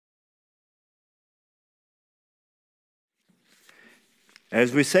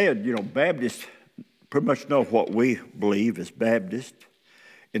As we said, Baptists pretty much know what we believe as Baptists.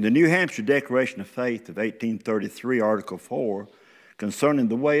 In the New Hampshire Declaration of Faith of 1833, Article 4, concerning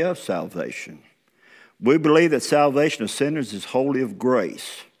the way of salvation, we believe that salvation of sinners is wholly of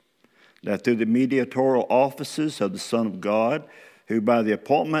grace, that through the mediatorial offices of the Son of God, who by the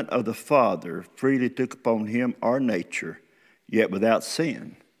appointment of the Father freely took upon him our nature, yet without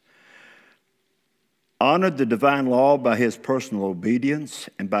sin, honored the divine law by his personal obedience,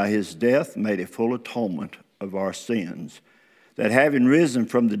 and by his death made a full atonement of our sins, that having risen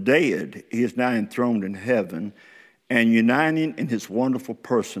from the dead, he is now enthroned in heaven, and uniting in his wonderful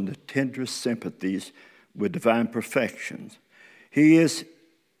person the tenderest sympathies with divine perfections. He is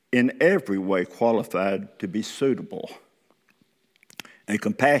in every way qualified to be suitable, a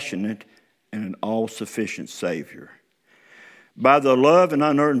compassionate and an all-sufficient Savior. By the love and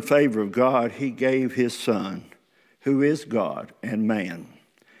unearned favor of God, he gave his Son, who is God and man,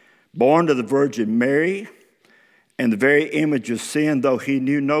 born of the Virgin Mary, and the very image of sin, though he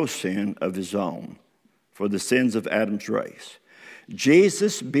knew no sin of his own, for the sins of Adam's race.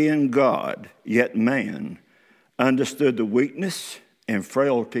 Jesus, being God, yet man, understood the weakness and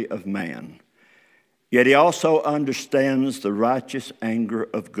frailty of man. Yet he also understands the righteous anger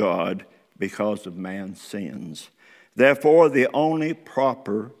of God because of man's sins. Therefore, the only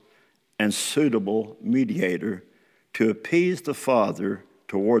proper and suitable mediator to appease the Father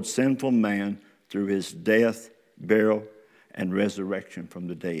towards sinful man through his death, burial, and resurrection from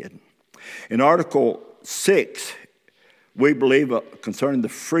the dead. In Article 6, we believe concerning the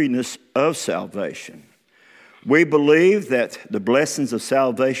freeness of salvation. We believe that the blessings of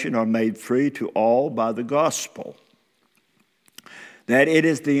salvation are made free to all by the gospel, that it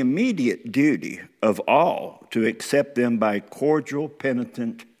is the immediate duty of all to accept them by cordial,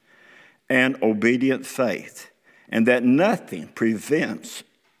 penitent, and obedient faith, and that nothing prevents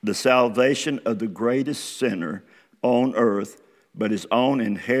the salvation of the greatest sinner on earth but his own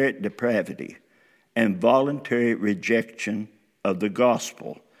inherent depravity and voluntary rejection of the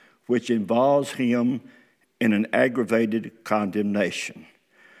gospel, which involves him in an aggravated condemnation.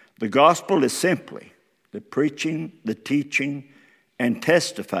 The gospel is simply the preaching, the teaching, and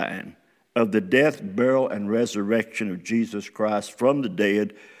testifying of the death, burial, and resurrection of Jesus Christ from the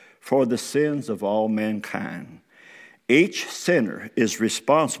dead for the sins of all mankind. Each sinner is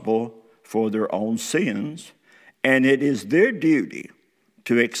responsible for their own sins, and it is their duty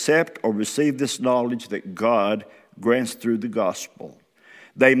to accept or receive this knowledge that God grants through the gospel.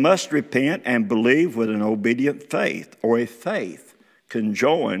 They must repent and believe with an obedient faith, or a faith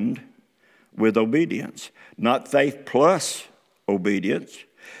conjoined with obedience. Not faith plus obedience,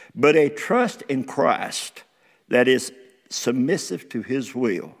 but a trust in Christ that is submissive to his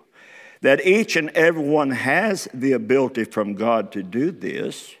will. That each and everyone has the ability from God to do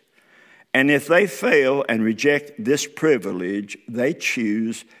this, and if they fail and reject this privilege, they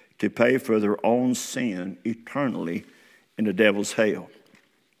choose to pay for their own sin eternally in the devil's hell.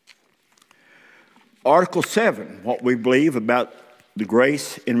 Article 7, what we believe about the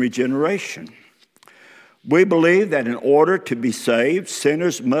grace in regeneration. We believe that in order to be saved,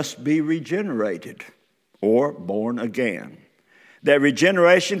 sinners must be regenerated or born again. That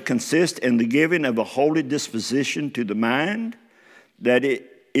regeneration consists in the giving of a holy disposition to the mind, that it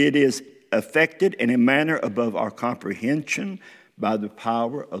is effected in a manner above our comprehension by the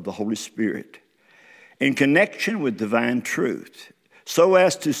power of the Holy Spirit, in connection with divine truth, so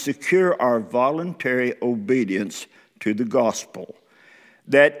as to secure our voluntary obedience to the gospel,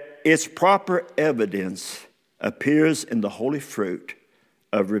 that its proper evidence appears in the holy fruit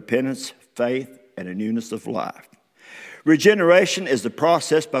of repentance, faith, and a newness of life. Regeneration is the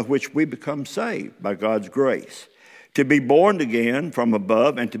process by which we become saved by God's grace. To be born again from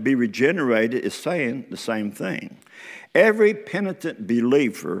above and to be regenerated is saying the same thing. Every penitent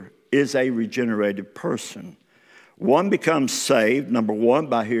believer is a regenerated person. One becomes saved, number one,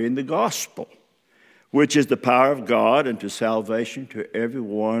 by hearing the gospel, which is the power of God unto salvation to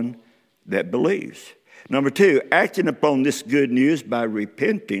everyone that believes. Number two, acting upon this good news by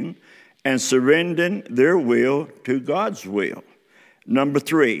repenting and surrendering their will to God's will. Number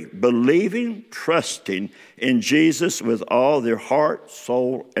three, believing, trusting in Jesus with all their heart,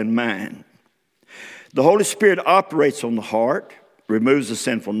 soul, and mind. The Holy Spirit operates on the heart, removes the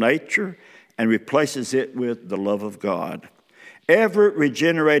sinful nature, and replaces it with the love of God. Every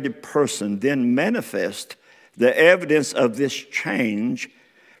regenerated person then manifests the evidence of this change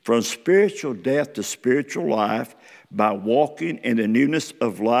from spiritual death to spiritual life by walking in the newness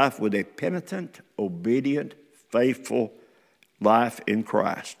of life with a penitent, obedient, faithful life in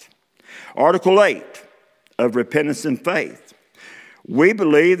Christ. Article 8 of repentance and faith. We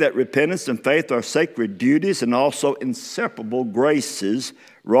believe that repentance and faith are sacred duties and also inseparable graces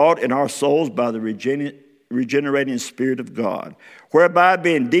wrought in our souls by the regenerating Spirit of God, whereby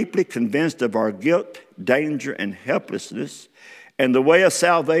being deeply convinced of our guilt, danger, and helplessness, and the way of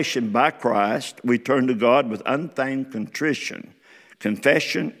salvation by Christ, we turn to God with unfeigned contrition,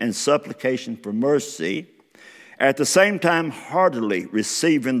 confession, and supplication for mercy, at the same time heartily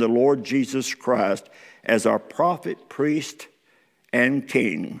receiving the Lord Jesus Christ as our prophet, priest, and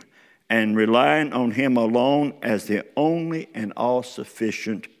king, and relying on him alone as the only and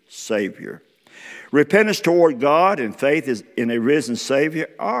all-sufficient Savior. Repentance toward God and faith in a risen Savior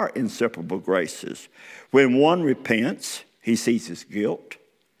are inseparable graces. When one repents, he sees his guilt,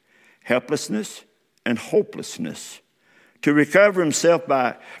 helplessness, and hopelessness to recover himself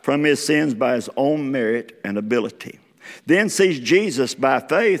from his sins by his own merit and ability. Then sees Jesus by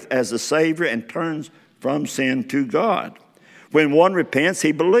faith as the Savior and turns from sin to God. When one repents,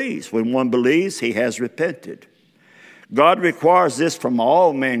 he believes. When one believes, he has repented. God requires this from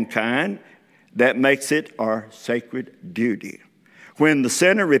all mankind. That makes it our sacred duty. When the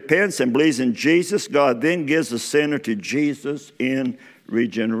sinner repents and believes in Jesus, God then gives the sinner to Jesus in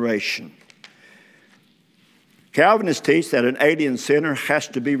regeneration. Calvinists teach that an alien sinner has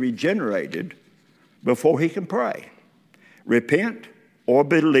to be regenerated before he can pray, repent, or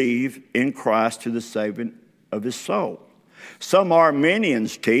believe in Christ to the saving of his soul. Some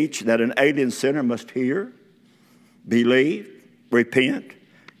Arminians teach that an alien sinner must hear, believe, repent,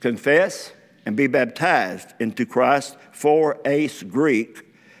 confess, and be baptized into Christ for ace Greek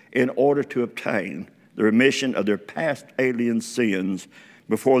in order to obtain the remission of their past alien sins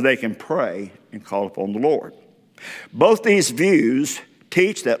before they can pray and call upon the Lord. Both these views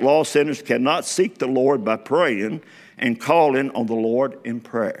teach that lost sinners cannot seek the Lord by praying and calling on the Lord in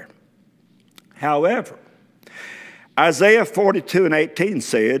prayer. However, Isaiah 42:18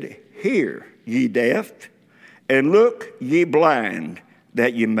 said, "Hear, ye deaf, and look, ye blind,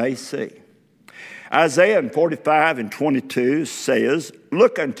 that ye may see." Isaiah 45:22 says,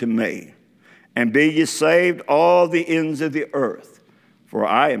 "Look unto me, and be ye saved, all the ends of the earth, for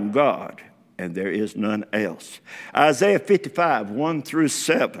I am God, and there is none else." Isaiah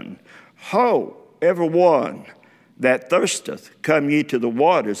 55:1-7, "Ho, every one that thirsteth, come ye to the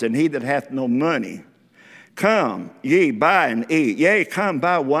waters, and he that hath no money, come ye buy and eat. Yea, come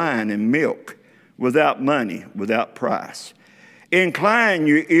buy wine and milk without money, without price. Incline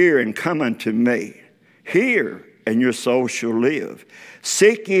your ear and come unto me. Hear, and your soul shall live.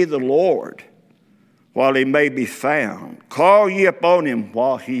 Seek ye the Lord while he may be found. Call ye upon him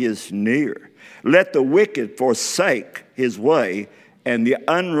while he is near. Let the wicked forsake his way, and the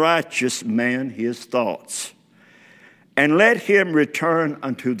unrighteous man his thoughts. And let him return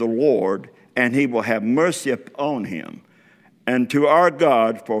unto the Lord, and he will have mercy upon him, and to our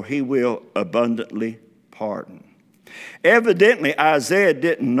God, for he will abundantly pardon." Evidently, Isaiah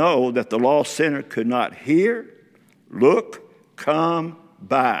didn't know that the lost sinner could not hear, look, come,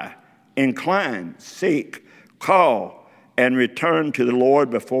 buy, incline, seek, call, and return to the Lord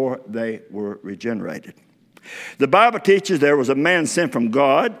before they were regenerated. The Bible teaches there was a man sent from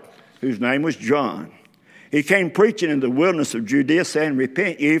God whose name was John. He came preaching in the wilderness of Judea, saying,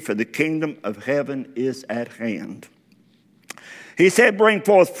 "Repent ye, for the kingdom of heaven is at hand." He said, "Bring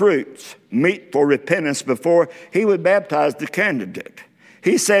forth fruits, meet for repentance," before he would baptize the candidate.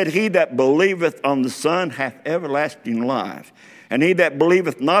 He said, "He that believeth on the Son hath everlasting life, and he that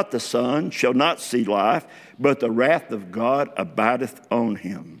believeth not the Son shall not see life, but the wrath of God abideth on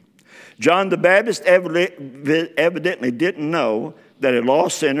him." John the Baptist evidently didn't know that a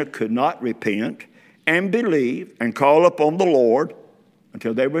lost sinner could not repent and believe and call upon the Lord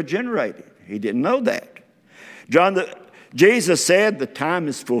until they were regenerated. He didn't know that. Jesus said, "The time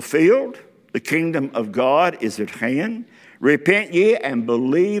is fulfilled. The kingdom of God is at hand. Repent ye and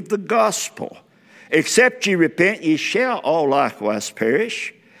believe the gospel. Except ye repent, ye shall all likewise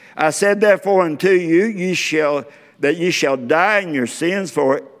perish. I said therefore unto you, that ye shall die in your sins,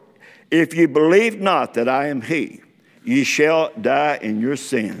 for if ye believe not that I am he, ye shall die in your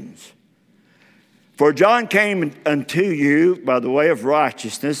sins. For John came unto you by the way of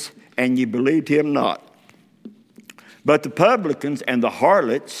righteousness, and ye believed him not. But the publicans and the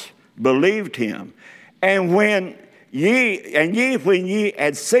harlots believed him. And when ye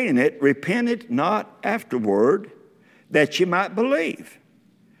had seen it, repented not afterward, that ye might believe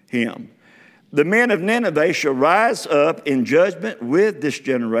him. The men of Nineveh shall rise up in judgment with this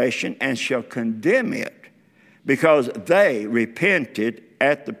generation, and shall condemn it, because they repented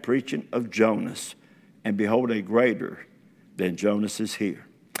at the preaching of Jonas. And behold, a greater than Jonas is here."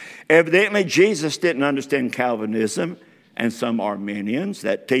 Evidently, Jesus didn't understand Calvinism and some Arminians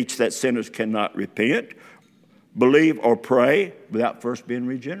that teach that sinners cannot repent, believe, or pray without first being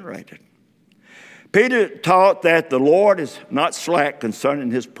regenerated. Peter taught that the Lord is not slack concerning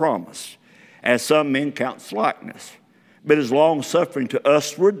his promise, as some men count slackness, but is long-suffering to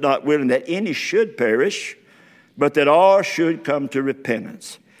usward, not willing that any should perish, but that all should come to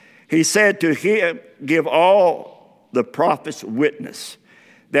repentance. He said to him, give all the prophets witness,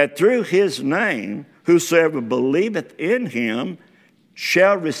 that through his name whosoever believeth in him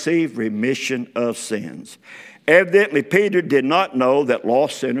shall receive remission of sins. Evidently, Peter did not know that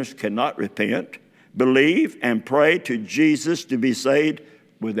lost sinners cannot repent, believe, and pray to Jesus to be saved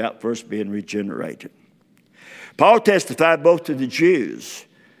without first being regenerated. Paul testified both to the Jews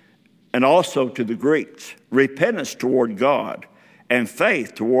and also to the Greeks, repentance toward God and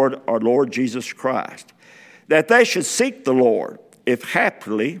faith toward our Lord Jesus Christ, that they should seek the Lord, if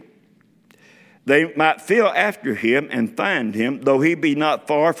haply they might feel after him and find him, though he be not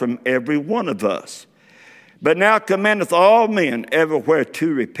far from every one of us. But now commandeth all men everywhere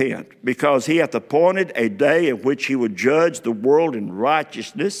to repent, because he hath appointed a day in which he will judge the world in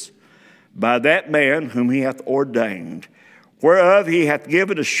righteousness by that man whom he hath ordained, whereof he hath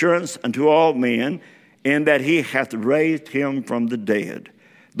given assurance unto all men, in that he hath raised him from the dead.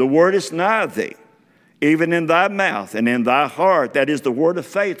 The word is nigh thee, even in thy mouth and in thy heart. That is the word of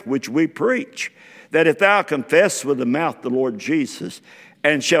faith which we preach, that if thou confess with the mouth the Lord Jesus,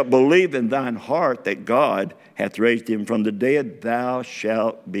 and shalt believe in thine heart that God hath raised him from the dead, thou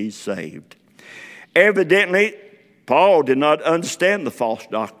shalt be saved. Evidently, Paul did not understand the false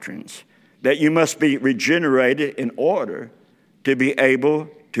doctrines that you must be regenerated in order to be able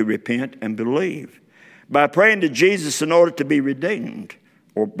to repent and believe, by praying to Jesus in order to be redeemed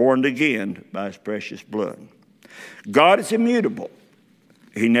or born again by his precious blood. God is immutable.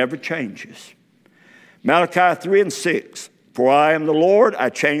 He never changes. Malachi 3:6, for I am the Lord, I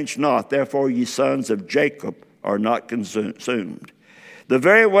change not. Therefore ye sons of Jacob are not consumed. The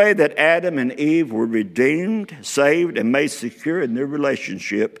very way that Adam and Eve were redeemed, saved, and made secure in their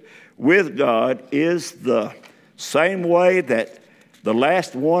relationship with God is the same way that the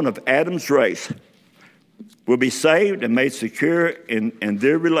last one of Adam's race will be saved and made secure in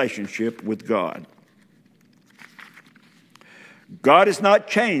their relationship with God. God has not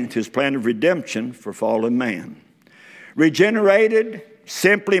changed his plan of redemption for fallen man. Regenerated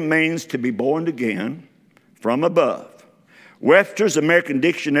simply means to be born again from above. Webster's American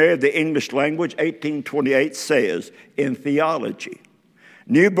Dictionary of the English Language, 1828, says, in theology,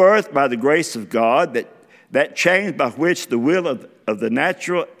 new birth by the grace of God, that change by which the will of the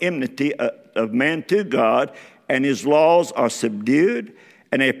natural enmity of man to God and his laws are subdued,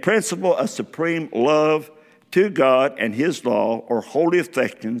 and a principle of supreme love to God and his law or holy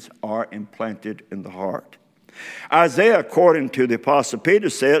affections are implanted in the heart. Isaiah, according to the Apostle Peter,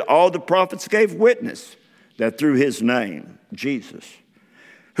 said, all the prophets gave witness that through his name, Jesus,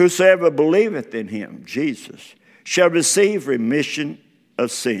 whosoever believeth in him, Jesus, shall receive remission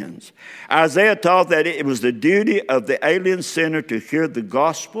of sins. Isaiah taught that it was the duty of the alien sinner to hear the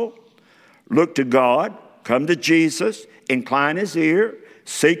gospel, look to God, come to Jesus, incline his ear,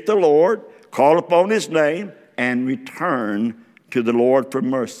 seek the Lord, call upon his name, and return to the Lord for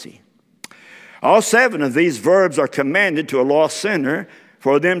mercy. All 7 of these verbs are commanded to a lost sinner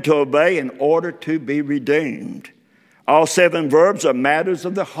for them to obey in order to be redeemed. All 7 verbs are matters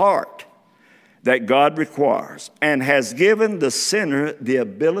of the heart that God requires and has given the sinner the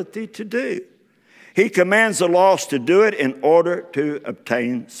ability to do. He commands the lost to do it in order to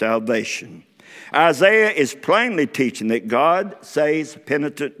obtain salvation. Isaiah is plainly teaching that God saves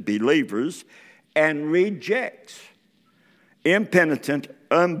penitent believers and rejects impenitent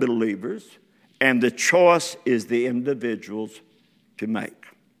unbelievers, and the choice is the individual's to make.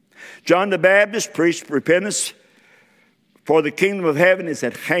 John the Baptist preached repentance, for the kingdom of heaven is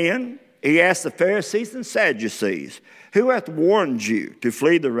at hand. He asked the Pharisees and Sadducees, who hath warned you to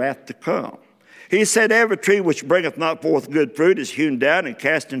flee the wrath to come? He said, every tree which bringeth not forth good fruit is hewn down and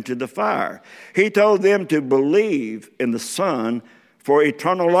cast into the fire. He told them to believe in the Son for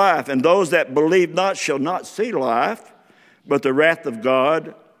eternal life, and those that believe not shall not see life, but the wrath of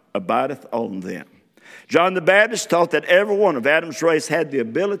God abideth on them. John the Baptist taught that every one of Adam's race had the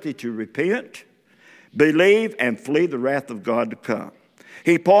ability to repent, believe, and flee the wrath of God to come.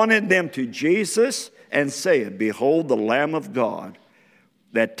 He pointed them to Jesus and said, behold the Lamb of God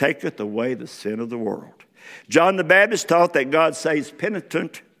that taketh away the sin of the world. John the Baptist taught that God saves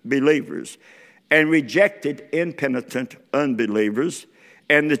penitent believers and rejected impenitent unbelievers,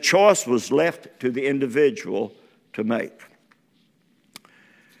 and the choice was left to the individual to make.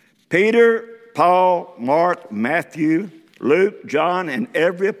 Peter, Paul, Mark, Matthew, Luke, John, and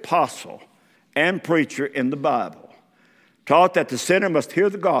every apostle and preacher in the Bible taught that the sinner must hear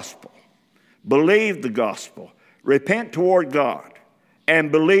the gospel, believe the gospel, repent toward God,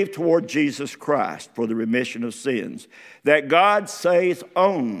 and believe toward Jesus Christ for the remission of sins. That God saves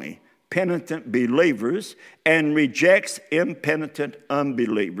only penitent believers and rejects impenitent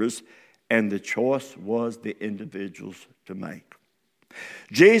unbelievers, and the choice was the individual's to make.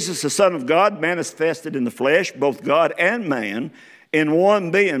 Jesus, the Son of God, manifested in the flesh, both God and man, in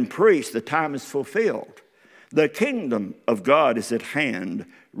one being preached, the time is fulfilled. The kingdom of God is at hand.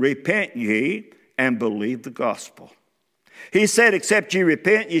 Repent ye and believe the gospel. He said, except ye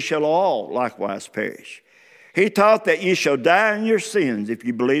repent, ye shall all likewise perish. He taught that ye shall die in your sins if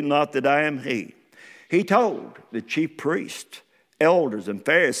you believe not that I am he. He told the chief priests, elders, and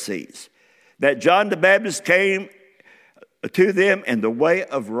Pharisees that John the Baptist came to them in the way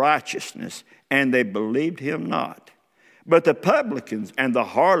of righteousness, and they believed him not. But the publicans and the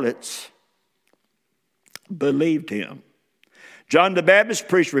harlots believed him. John the Baptist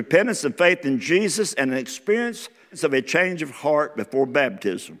preached repentance and faith in Jesus and an experience of a change of heart before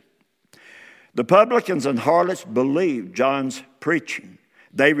baptism. The publicans and harlots believed John's preaching.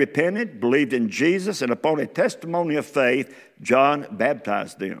 They repented, believed in Jesus, and upon a testimony of faith, John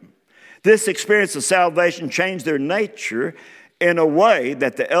baptized them. This experience of salvation changed their nature in a way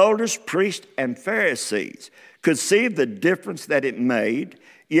that the elders, priests, and Pharisees could see the difference that it made,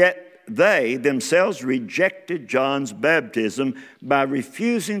 yet they themselves rejected John's baptism by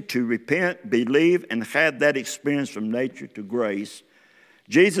refusing to repent, believe, and have that experience from nature to grace.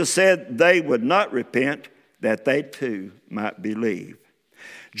 Jesus said they would not repent, that they too might believe.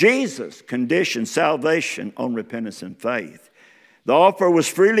 Jesus conditioned salvation on repentance and faith. The offer was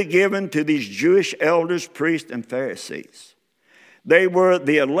freely given to these Jewish elders, priests, and Pharisees. They were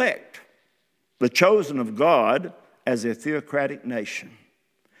the elect, the chosen of God as a theocratic nation.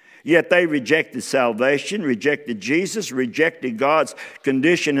 Yet they rejected salvation, rejected Jesus, rejected God's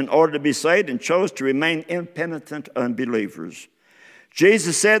condition in order to be saved, and chose to remain impenitent unbelievers.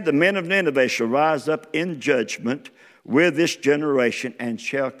 Jesus said, the men of Nineveh shall rise up in judgment with this generation and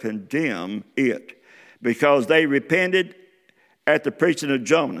shall condemn it, because they repented at the preaching of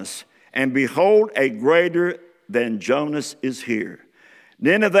Jonas, and behold, a greater than Jonas is here.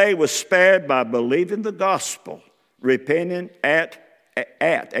 Nineveh was spared by believing the gospel, repenting at,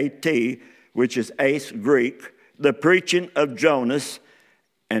 which is ace Greek, the preaching of Jonas,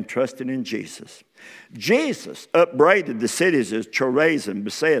 and trusting in Jesus. Jesus upbraided the cities of Chorazin,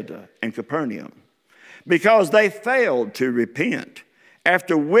 Bethsaida, and Capernaum because they failed to repent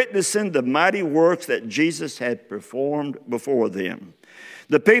after witnessing the mighty works that Jesus had performed before them.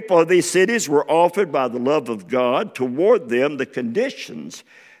 The people of these cities were offered by the love of God toward them the conditions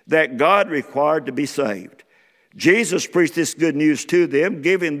that God required to be saved. Jesus preached this good news to them,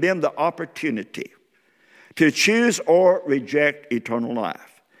 giving them the opportunity to choose or reject eternal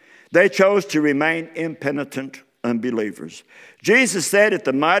life. They chose to remain impenitent unbelievers. Jesus said if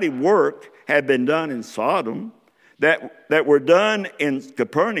the mighty work had been done in Sodom, that were done in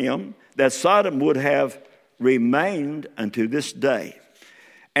Capernaum, that Sodom would have remained unto this day.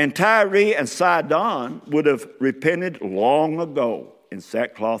 And Tyre and Sidon would have repented long ago in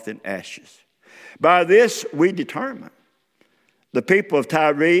sackcloth and ashes. By this we determine the people of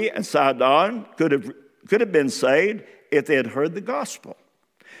Tyre and Sidon could have been saved if they had heard the gospel.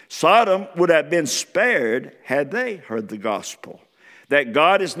 Sodom would have been spared had they heard the gospel. That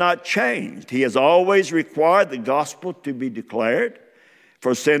God is not changed. He has always required the gospel to be declared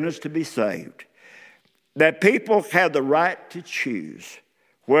for sinners to be saved. That people have the right to choose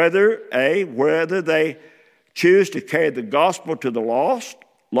whether they choose to carry the gospel to the lost.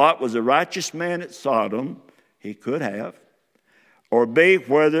 Lot was a righteous man at Sodom. He could have. Or B,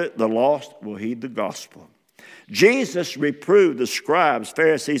 whether the lost will heed the gospel. Jesus reproved the scribes,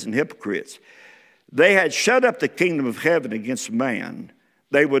 Pharisees, and hypocrites. They had shut up the kingdom of heaven against man.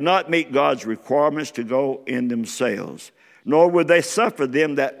 They would not meet God's requirements to go in themselves, nor would they suffer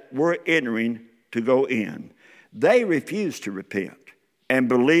them that were entering to go in. They refused to repent and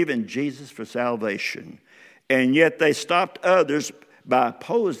believe in Jesus for salvation, and yet they stopped others by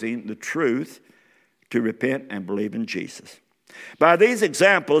opposing the truth to repent and believe in Jesus. By these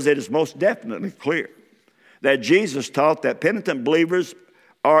examples, it is most definitely clear that Jesus taught that penitent believers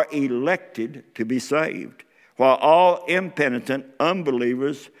are elected to be saved, while all impenitent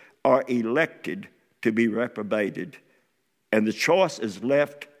unbelievers are elected to be reprobated, and the choice is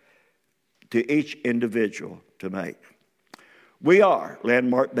left to each individual to make. We are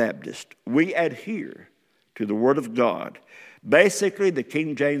Landmark Baptist. We adhere to the Word of God, basically the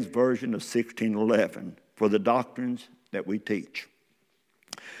King James Version of 1611, for the doctrines that we teach.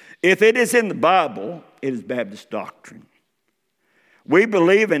 If it is in the Bible, it is Baptist doctrine. We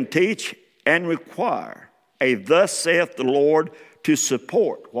believe and teach and require a thus saith the Lord to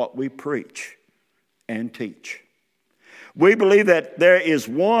support what we preach and teach. We believe that there is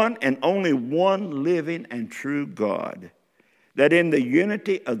one and only one living and true God, that in the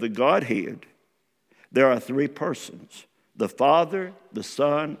unity of the Godhead, there are three persons, the Father, the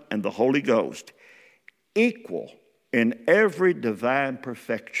Son, and the Holy Ghost, equal in every divine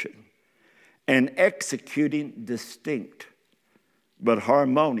perfection and executing distinct but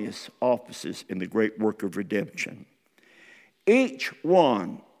harmonious offices in the great work of redemption. Each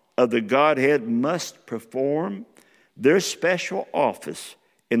one of the Godhead must perform their special office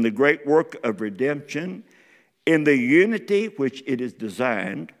in the great work of redemption in the unity which it is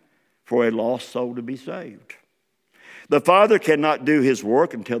designed for a lost soul to be saved. The Father cannot do his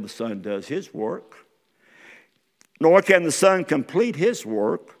work until the Son does his work, nor can the Son complete his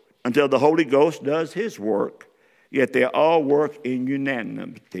work until the Holy Ghost does his work, yet they all work in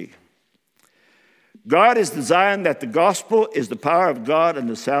unanimity. God has designed that the gospel is the power of God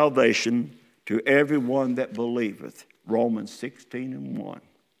unto salvation to everyone that believeth. Romans 16:1.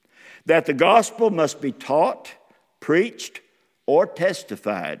 That the gospel must be taught, preached, or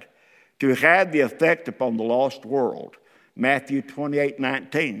testified to have the effect upon the lost world. Matthew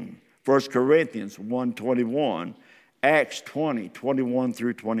 28:19, 1 Corinthians 1:21, Acts 20:21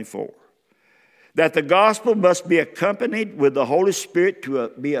 through 24. That the gospel must be accompanied with the Holy Spirit to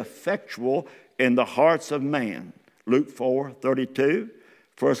be effectual in the hearts of man. Luke 4:32,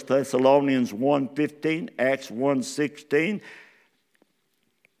 1 Thessalonians 1:15, Acts 1:16,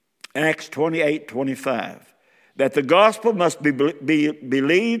 Acts 28:25. That the gospel must be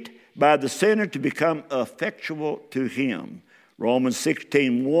believed by the sinner to become effectual to him. Romans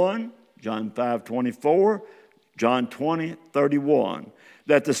 16:1, John 5:24, John 20:31.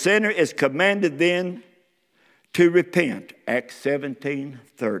 That the sinner is commanded then to repent. Acts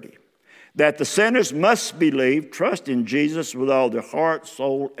 17:30. That the sinners must believe, trust in Jesus with all their heart,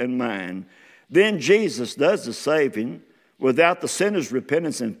 soul, and mind. Then Jesus does the saving. Without the sinner's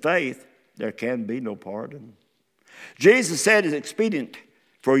repentance and faith, there can be no pardon. Jesus said, "It is expedient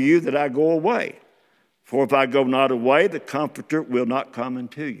for you that I go away. For if I go not away, the Comforter will not come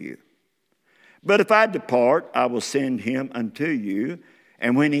unto you. But if I depart, I will send him unto you.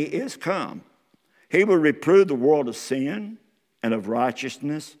 And when he is come, he will reprove the world of sin and of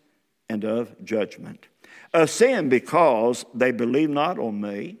righteousness and of judgment. Of sin, because they believe not on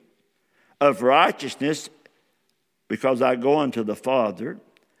me. Of righteousness, because I go unto the Father.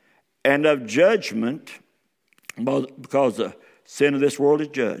 And of judgment, because the sin of this world is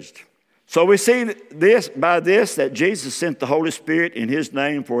judged." So we see by this that Jesus sent the Holy Spirit in his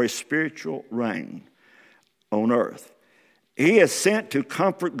name for a spiritual reign on earth. He is sent to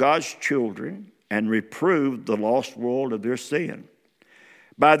comfort God's children and reprove the lost world of their sin.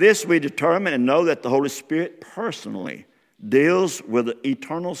 By this we determine and know that the Holy Spirit personally deals with the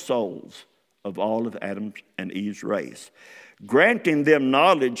eternal souls of all of Adam and Eve's race, granting them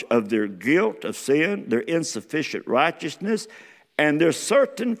knowledge of their guilt of sin, their insufficient righteousness, and their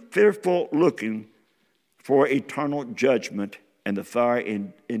certain fearful looking for eternal judgment and the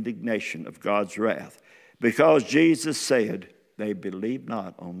fiery indignation of God's wrath. Because Jesus said, "They believe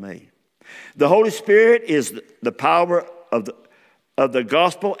not on me." The Holy Spirit is the power of the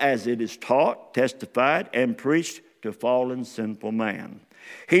gospel as it is taught, testified, and preached to fallen sinful man.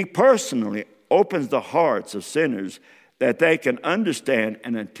 He personally opens the hearts of sinners that they can understand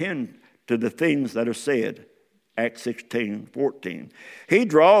and attend to the things that are said. Acts 16:14. He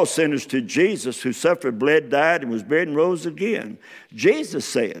draws sinners to Jesus, who suffered, bled, died, and was buried and rose again. Jesus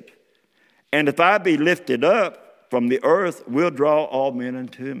said, "And if I be lifted up from the earth, will draw all men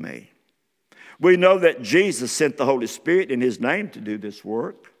unto me." We know that Jesus sent the Holy Spirit in his name to do this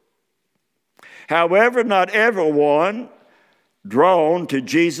work. However, not everyone drawn to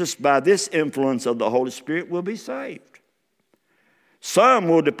Jesus by this influence of the Holy Spirit will be saved. Some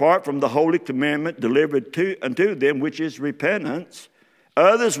will depart from the holy commandment delivered unto them, which is repentance.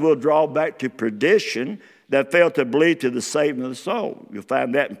 Others will draw back to perdition that fail to believe to the saving of the soul. You'll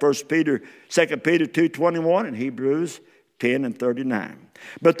find that in 2 Peter 2:21 and Hebrews 10:39.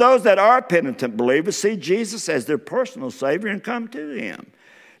 But those that are penitent believers see Jesus as their personal Savior and come to him.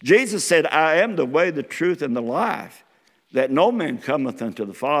 Jesus said, "I am the way, the truth, and the life, that no man cometh unto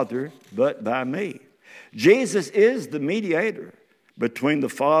the Father but by me." Jesus is the mediator between the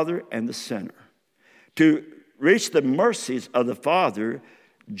Father and the sinner. To reach the mercies of the Father,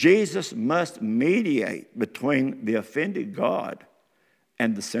 Jesus must mediate between the offended God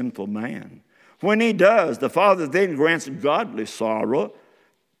and the sinful man. When he does, the Father then grants godly sorrow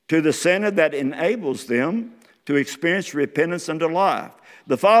to the sinner that enables them to experience repentance unto life.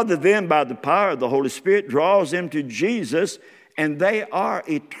 The Father then, by the power of the Holy Spirit, draws them to Jesus, and they are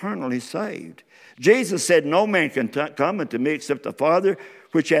eternally saved. Jesus said, "No man can come unto me except the Father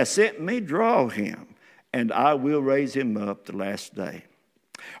which hath sent me draw him, and I will raise him up the last day."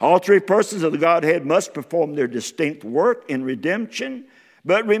 All three persons of the Godhead must perform their distinct work in redemption,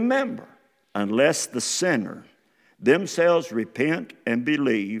 but remember, unless the sinner themselves repent and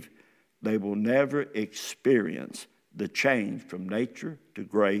believe, they will never experience the change from nature to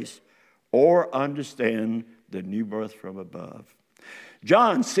grace or understand the new birth from above.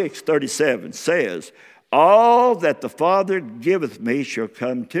 John 6:37 says, "All that the Father giveth me shall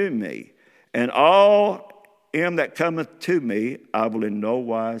come to me, and all him that cometh to me I will in no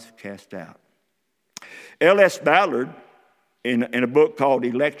wise cast out." L.S. Ballard, in a book called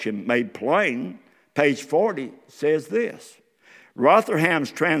Election Made Plain, page 40, says this.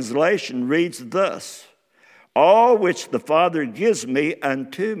 Rotherham's translation reads thus: "All which the Father gives me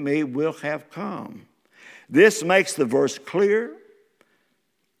unto me will have come." This makes the verse clear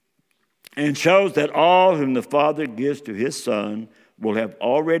and shows that all whom the Father gives to his Son will have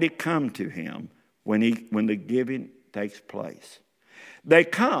already come to him when the giving takes place. They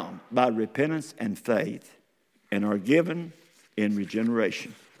come by repentance and faith and are given in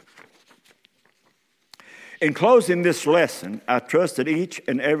regeneration. In closing this lesson, I trust that each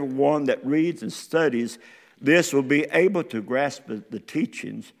and every one that reads and studies this will be able to grasp the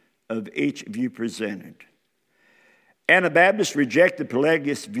teachings of each view presented. Anabaptists rejected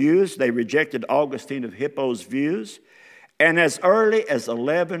Pelagius' views. They rejected Augustine of Hippo's views. And as early as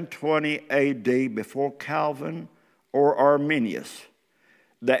 1120 A.D., before Calvin or Arminius,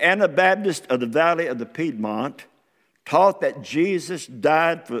 the Anabaptists of the Valley of the Piedmont taught that Jesus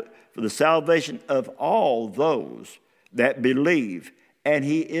died for the salvation of all those that believe, and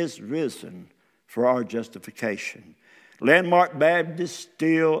he is risen for our justification. Landmark Baptists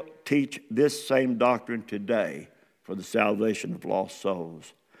still teach this same doctrine today for the salvation of lost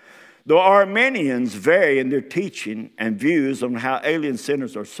souls. Though Arminians vary in their teaching and views on how alien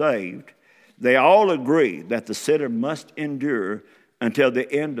sinners are saved, they all agree that the sinner must endure until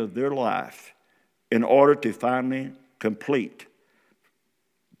the end of their life in order to finally obtain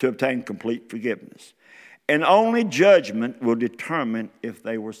complete forgiveness. And only judgment will determine if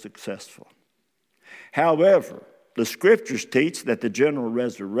they were successful. However, the scriptures teach that the general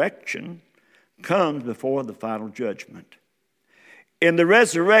resurrection comes before the final judgment. In the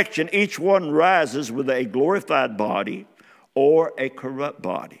resurrection, each one rises with a glorified body or a corrupt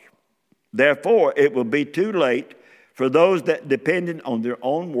body. Therefore, it will be too late for those that depended on their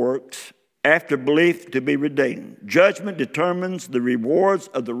own works after belief to be redeemed. Judgment determines the rewards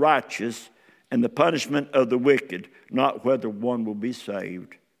of the righteous and the punishment of the wicked, not whether one will be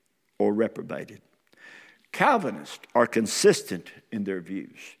saved or reprobated. Calvinists are consistent in their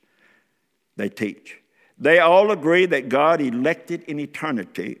views. They teach. They all agree that God elected in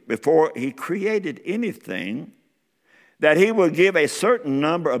eternity, before he created anything, that he will give a certain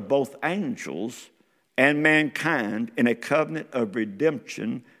number of both angels and mankind in a covenant of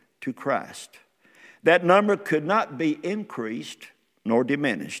redemption to Christ. That number could not be increased nor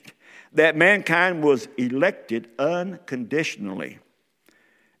diminished. That mankind was elected unconditionally.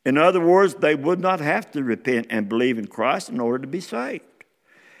 In other words, they would not have to repent and believe in Christ in order to be saved.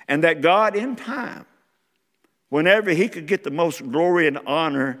 And that God in time, whenever he could get the most glory and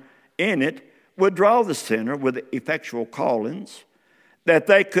honor in it, would draw the sinner with effectual callings that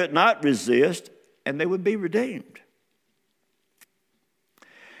they could not resist, and they would be redeemed.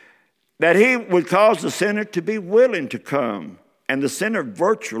 That he would cause the sinner to be willing to come, and the sinner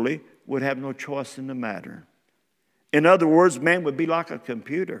virtually would have no choice in the matter. In other words, man would be like a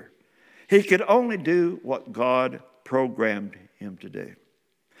computer. He could only do what God programmed him to do.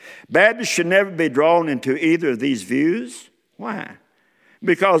 Baptists should never be drawn into either of these views. Why?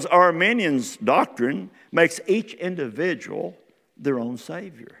 Because Arminians' doctrine makes each individual their own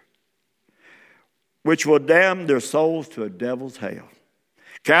Savior, which will damn their souls to a devil's hell.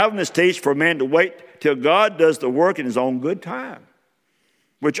 Calvinists teach for man to wait till God does the work in his own good time,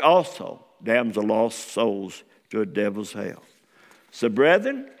 which also damns the lost souls to a devil's hell. So,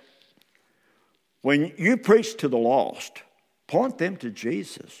 brethren, when you preach to the lost, point them to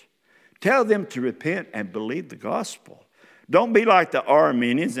Jesus. Tell them to repent and believe the gospel. Don't be like the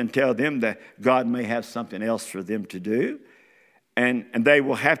Arminians and tell them that God may have something else for them to do, and they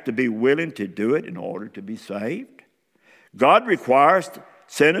will have to be willing to do it in order to be saved. God requires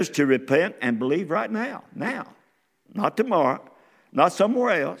sinners to repent and believe right now. Now. Not tomorrow. Not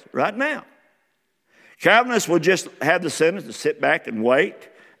somewhere else. Right now. Calvinists will just have the sinners to sit back and wait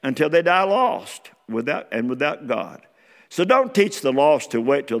until they die lost without God. So don't teach the lost to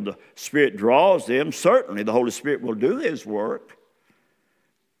wait till the Spirit draws them. Certainly the Holy Spirit will do His work.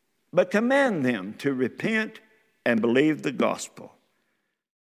 But command them to repent and believe the gospel.